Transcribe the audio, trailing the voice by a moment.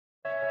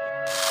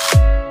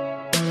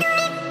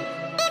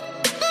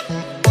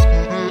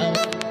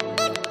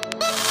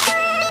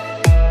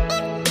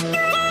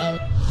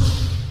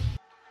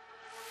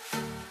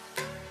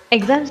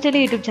Exams daily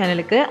YouTube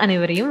சேனலுக்கு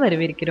அனைவரையும்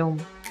வரவேற்கிறோம்.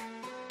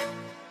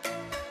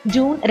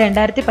 ஜூன்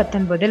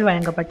 2019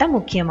 வழங்கப்பட்ட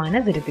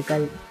முக்கியமான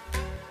விருதுகள்.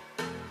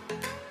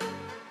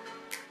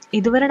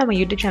 இதுவரை நம்ம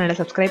யூடியூப் சேனலை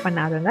சப்ஸ்கிரைப்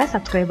பண்ணாதவங்க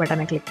சப்ஸ்கிரைப்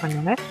பட்டனை கிளிக்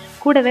பண்ணுங்க.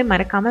 கூடவே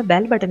மறக்காம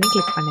பெல் பட்டனை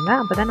கிளிக் பண்ணுங்க.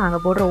 அப்பதான் நாங்க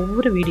போடுற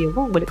ஒவ்வொரு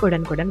வீடியோவும் உங்களுக்கு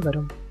உடனுக்குடன்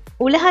வரும்.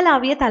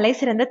 உலகளாவிய தலை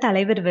சிறந்த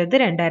தலைவர் விருது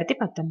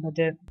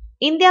 2019.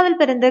 இந்தியாவில்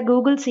பிறந்த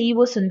கூகுள்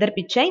சிஇஓ சுந்தர்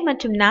பிச்சை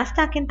மற்றும்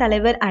நாஸ்டாக்கின்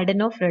தலைவர்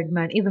அடனோ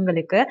ஃப்ரெட்மன்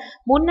இவங்களுக்கு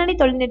முன்னணி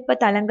தொழில்நுட்ப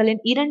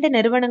தளங்களின் 2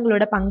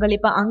 நிறுவனங்களோட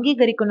பங்களிப்பை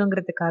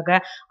அங்கீகரிக்கணுங்கிறதுக்காக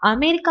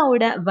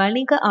அமெரிக்காவோட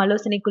வணிக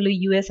ஆலோசனை குழு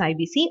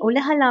USIBC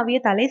உலகளாவிய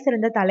தலை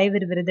சிறந்த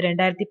தலைவர் விருது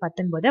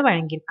 2019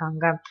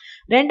 வழங்கியிருக்காங்க.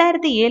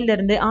 2007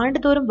 இருந்து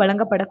ஆண்டுதோறும்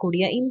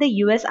வழங்கப்படக்கூடிய இந்த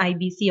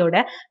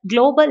USIBCயோட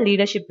குளோபல்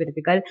லீடர்ஷிப்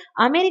விருதுகள்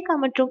அமெரிக்கா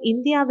மற்றும்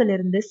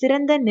இந்தியாவிலிருந்து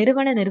சிறந்த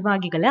நிறுவன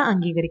நிர்வாகிகளை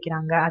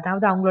அங்கீகரிக்கிறாங்க.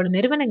 அதாவது அவங்களோட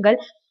நிறுவனங்கள்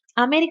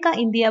அமெரிக்கா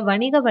இந்திய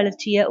வணிக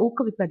வளர்ச்சியை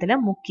ஊக்குவிப்பதுல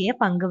முக்கிய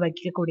பங்கு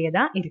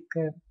வகிக்கக்கூடியதா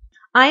இருக்கு.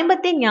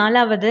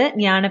 54வது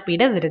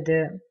ஞானபீட விருது.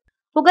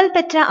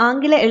 புகழ்பெற்ற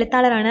ஆங்கில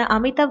எழுத்தாளரான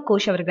அமிதாவ்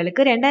கோஷ்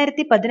அவர்களுக்கு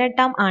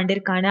 2018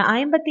 ஆண்டிற்கான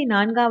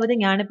 54வது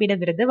ஞானபீட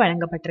விருது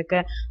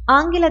வழங்கப்பட்டிருக்கு.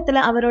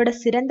 ஆங்கிலத்துல அவரோட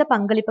சிறந்த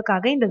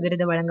பங்களிப்புக்காக இந்த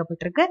விருது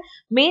வழங்கப்பட்டிருக்கு.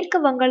 மேற்கு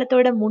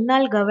வங்காளத்தோட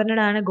முன்னாள்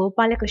கவர்னரான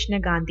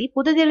கோபாலகிருஷ்ண காந்தி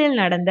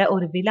புதுதில்லியில் நடந்த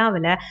ஒரு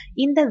விழாவில்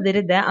இந்த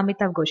விருதை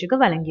அமிதாவ்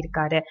கோஷுக்கு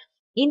வழங்கியிருக்காரு.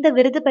 இந்த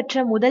விருது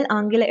பெற்ற முதல்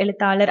ஆங்கில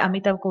எழுத்தாளர்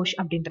அமிதாவ் கோஷ்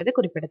அப்படின்றது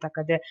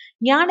குறிப்பிடத்தக்கது.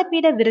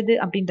 ஞானபீட விருது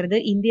அப்படின்றது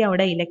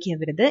இந்தியாவோட இலக்கிய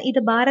விருது.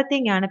 இது பாரதிய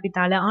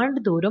ஞானபீடால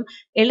ஆண்டுதோறும்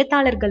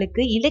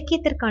எழுத்தாளர்களுக்கு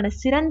இலக்கியத்திற்கான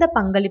சிறந்த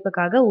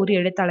பங்களிப்புக்காக ஒரு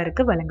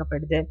எழுத்தாளருக்கு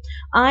வழங்கப்படுது.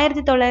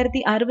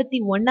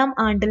 1961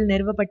 ஆண்டில்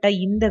நிறுவப்பட்ட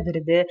இந்த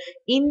விருது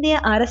இந்திய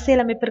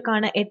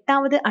அரசியலமைப்பிற்கான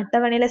 8வது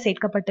அட்டவணையில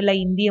சேர்க்கப்பட்டுள்ள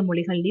இந்திய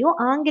மொழிகள்லயும்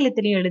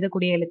ஆங்கிலத்திலையும்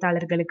எழுதக்கூடிய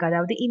எழுத்தாளர்களுக்கு,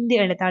 அதாவது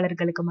இந்திய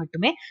எழுத்தாளர்களுக்கு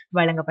மட்டுமே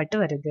வழங்கப்பட்டு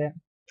வருது.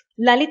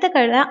 லலித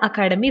கலா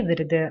அகாடமி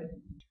விருது.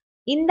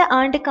 இந்த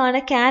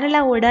ஆண்டுக்கான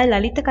கேரளாவோட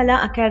லலித கலா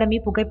அகாடமி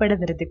புகைப்பட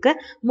விருதுக்கு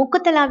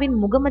முக்குத்தலாவின்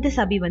முகமது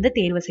சபி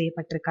தேர்வு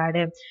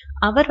செய்யப்பட்டிருக்காரு.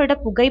 அவரோட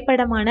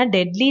புகைப்படமான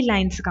டெட்லி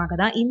லைன்ஸுக்காக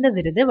தான் இந்த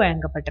விருது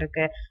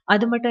வழங்கப்பட்டிருக்கு.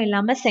 அது மட்டும்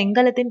இல்லாம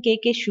செங்கலத்தின்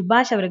கே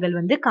சுபாஷ் அவர்கள்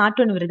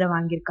கார்ட்டூன் விருதை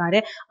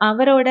வாங்கியிருக்காரு.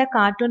 அவரோட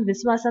கார்ட்டூன்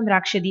விஸ்வாசம்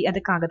ராக்ஷதி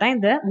அதுக்காக தான்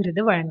இந்த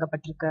விருது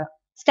வழங்கப்பட்டிருக்கு.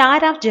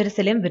 ஸ்டார் ஆஃப்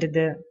ஜெருசலேம்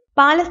விருது.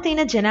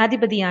 பாலஸ்தீன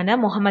ஜனாதிபதியான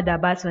Mohammed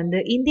Abbas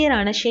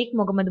இந்தியரான shake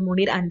Mohammed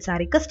Munir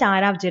அன்சாரிக்கு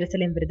star of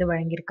Jerusalem விருது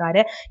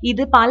வழங்கியிருக்காரு.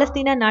 இது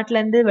பாலஸ்தீன நாட்டில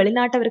இருந்து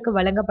வெளிநாட்டவருக்கு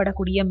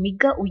வழங்கப்படக்கூடிய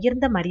மிக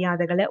உயர்ந்த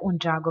மரியாதைகளை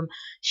ஒன்றாகும்.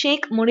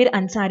 ஷேக் முனீர்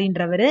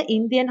அன்சாரின்றவர்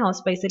இந்தியன்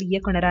ஹாஸ்பைஸில்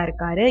இயக்குனரா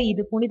இருக்காரு.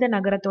 இது புனித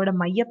நகரத்தோட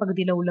மைய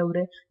பகுதியில உள்ள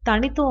ஒரு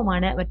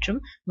தனித்துவமான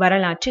மற்றும்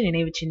வரலாற்று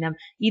நினைவு சின்னம்.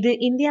 இது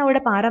இந்தியாவோட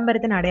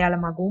பாரம்பரியத்தின்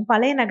அடையாளமாகவும்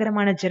பழைய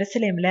நகரமான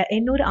ஜெருசலேம்ல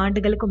 800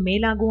 ஆண்டுகளுக்கு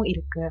மேலாகவும்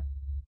இருக்கு.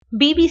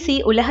 BBC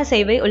உலக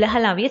சேவை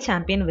உலகளாவிய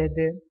சாம்பியன்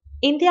விருது.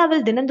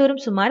 இந்தியாவில் தினந்தோறும்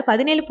சுமார்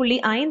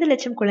 17.5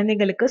 லட்சம்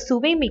குழந்தைகளுக்கு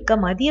சுவை மிக்க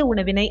மதிய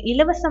உணவினை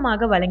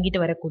இலவசமாக வழங்கிட்டு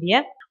வரக்கூடிய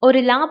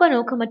ஒரு லாப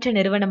நோக்கமற்ற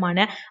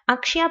நிறுவனமான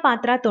அக்ஷயா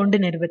பாத்ரா தொண்டு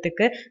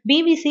நிறுவனத்துக்கு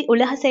BBC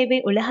உலக சேவை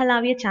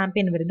உலகளாவிய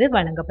சாம்பியன் விருது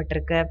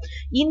வழங்கப்பட்டிருக்கு.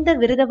 இந்த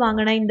விருதை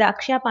வாங்கின இந்த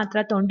அக்ஷயா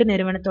பாத்ரா தொண்டு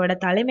நிறுவனத்தோட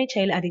தலைமைச்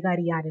செயல்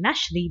அதிகாரி யாருன்னா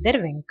Sridhar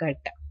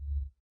Venkat.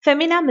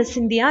 Femina miss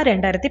India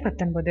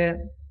 2019.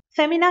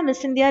 Femina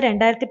miss India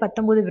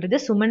 2019 விருது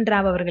சுமன்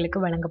ராவ் அவர்களுக்கு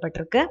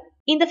வழங்கப்பட்டிருக்கு.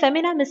 இந்த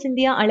ஃபெமினா மிஸ்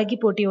இந்தியா அழகி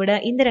போட்டியோட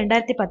இந்த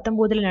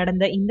 2019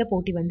 நடந்த இந்த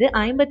போட்டி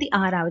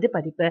 56வது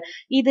பதிப்பு.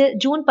 இது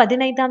ஜூன்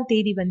 15ஆம்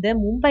தேதி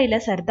மும்பைல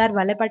சர்தார்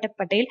வல்லபாய்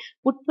பட்டேல்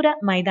உட்புற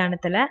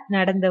மைதானத்துல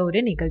நடந்த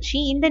ஒரு நிகழ்ச்சி.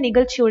 இந்த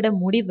நிகழ்ச்சியோட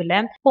முடிவுல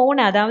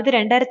அதாவது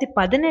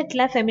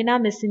 2018 ஃபெமினா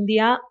மிஸ்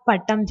இந்தியா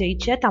பட்டம்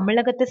ஜெயிச்ச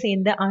தமிழகத்தை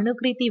சேர்ந்த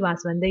அனுகிருதி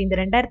வாஸ் இந்த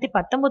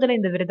 2019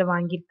 இந்த விருதை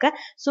வாங்கியிருக்க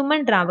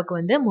சுமன்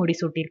ராவுக்கு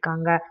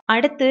முடிசூட்டியிருக்காங்க.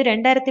 அடுத்து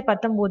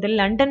 2019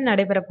 லண்டன்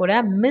நடைபெற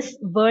போற மிஸ்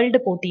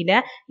வேர்ல்டு போட்டியில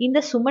இந்த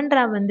சுமன் ராவ்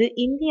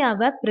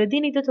இந்தியாவை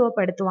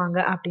பிரதிநிதித்துவப்படுத்துவாங்க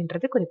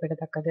அப்படின்றது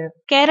குறிப்பிடத்தக்கது.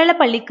 கேரள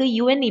பள்ளிக்கு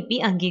UNEP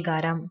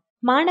அங்கீகாரம்.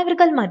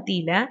 மாணவர்கள்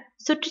மத்தியில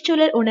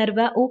சுற்றுச்சூழல்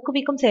உணர்வை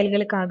ஊக்குவிக்கும்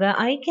செயல்களுக்காக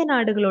ஐக்கிய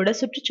நாடுகளோட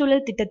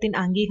சுற்றுச்சூழல் திட்டத்தின்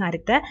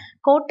அங்கீகாரத்தை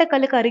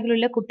கோட்டக்கலுக்கு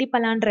அருகிலுள்ள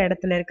குட்டிப்பலான்ற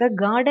இடத்துல இருக்க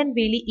கார்டன்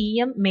வேலி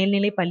EM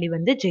மேல்நிலை பள்ளி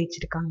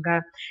ஜெயிச்சிருக்காங்க.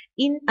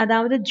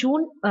 அதாவது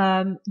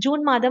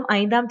ஜூன் மாதம்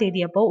 5ஆம்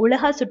தேதி அப்போ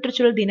உலக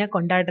சுற்றுச்சூழல் தின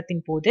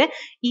கொண்டாட்டத்தின் போது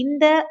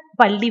இந்த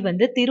பள்ளி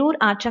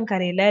திரூர்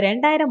ஆற்றங்கரையில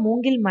 2000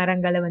 மூங்கில்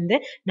மரங்களை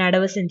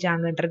நடவு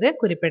செஞ்சாங்கன்றது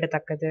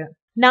குறிப்பிடத்தக்கது.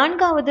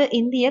 4வது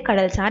இந்திய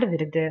கடல்சார்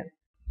விருது.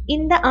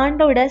 இந்த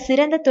ஆண்டோட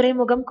சிறந்த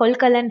துறைமுகம்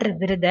கொல்கலன்ற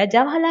விருதை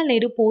ஜவஹர்லால்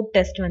நேரு போர்ட்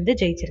டெஸ்ட்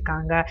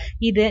ஜெயிச்சிருக்காங்க.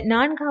 இது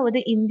 4வது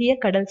இந்திய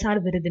கடல்சார்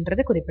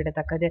விருதுன்றது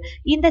குறிப்பிடத்தக்கது.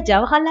 இந்த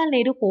ஜவஹர்லால்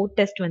நேரு போர்ட்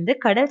டெஸ்ட்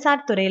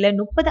கடல்சார் துறையில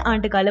 30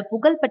 ஆண்டுகால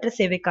புகழ்பெற்ற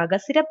சேவைக்காக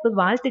சிறப்பு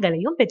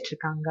வாழ்த்துகளையும்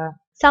பெற்றிருக்காங்க.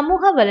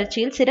 சமூக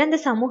வளர்ச்சியில் சிறந்த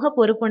சமூக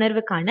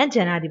பொறுப்புணர்வுக்கான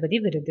ஜனாதிபதி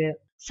விருது.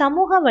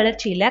 சமூக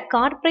வளர்ச்சியில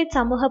கார்ப்பரேட்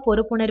சமூக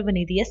பொறுப்புணர்வு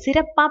நிதியை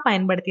சிறப்பா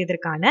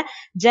பயன்படுத்தியதற்கான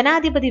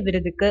ஜனாதிபதி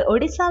விருதுக்கு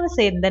ஒடிசாவை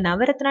சேர்ந்த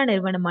நவரத்னா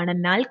நிறுவனமான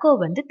நால்கோ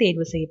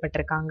தேர்வு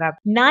செய்யப்பட்டிருக்காங்க.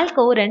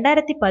 நால்கோ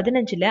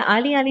 2015ல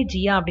அலி அலி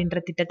ஜியா அப்படின்ற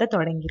திட்டத்தை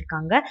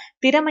தொடங்கியிருக்காங்க.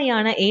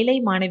 திறமையான ஏழை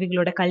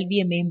மாணவிகளோட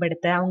கல்வியை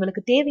மேம்படுத்த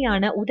அவங்களுக்கு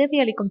தேவையான உதவி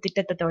அளிக்கும்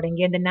திட்டத்தை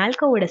தொடங்கி அந்த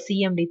நால்கோவோட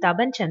சிஎம்டி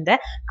தபன் சந்த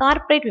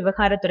கார்ப்பரேட்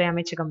விவகாரத்துறை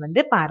அமைச்சகம்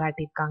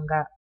பாராட்டியிருக்காங்க.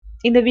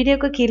 இந்த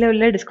வீடியோக்கு கீழே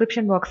உள்ள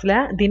டிஸ்கிரிப்ஷன் பாக்ஸ்ல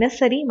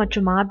தினசரி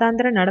மற்றும்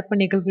மாதாந்திர நடப்பு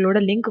நிகழ்வுகளோட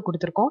லிங்க்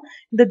கொடுத்துருக்கோம்.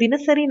 இந்த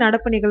தினசரி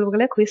நடப்பு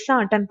நிகழ்வுகளை குவிஸா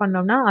அட்டன்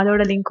பண்ணோம்னா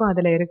அதோட லிங்க்கும்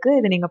அதுல இருக்கு.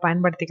 இதை நீங்க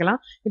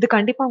பயன்படுத்திக்கலாம். இது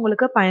கண்டிப்பா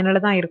உங்களுக்கு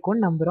பயனுள்ளதா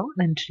இருக்கும்னு நம்புறோம்.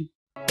 நன்றி.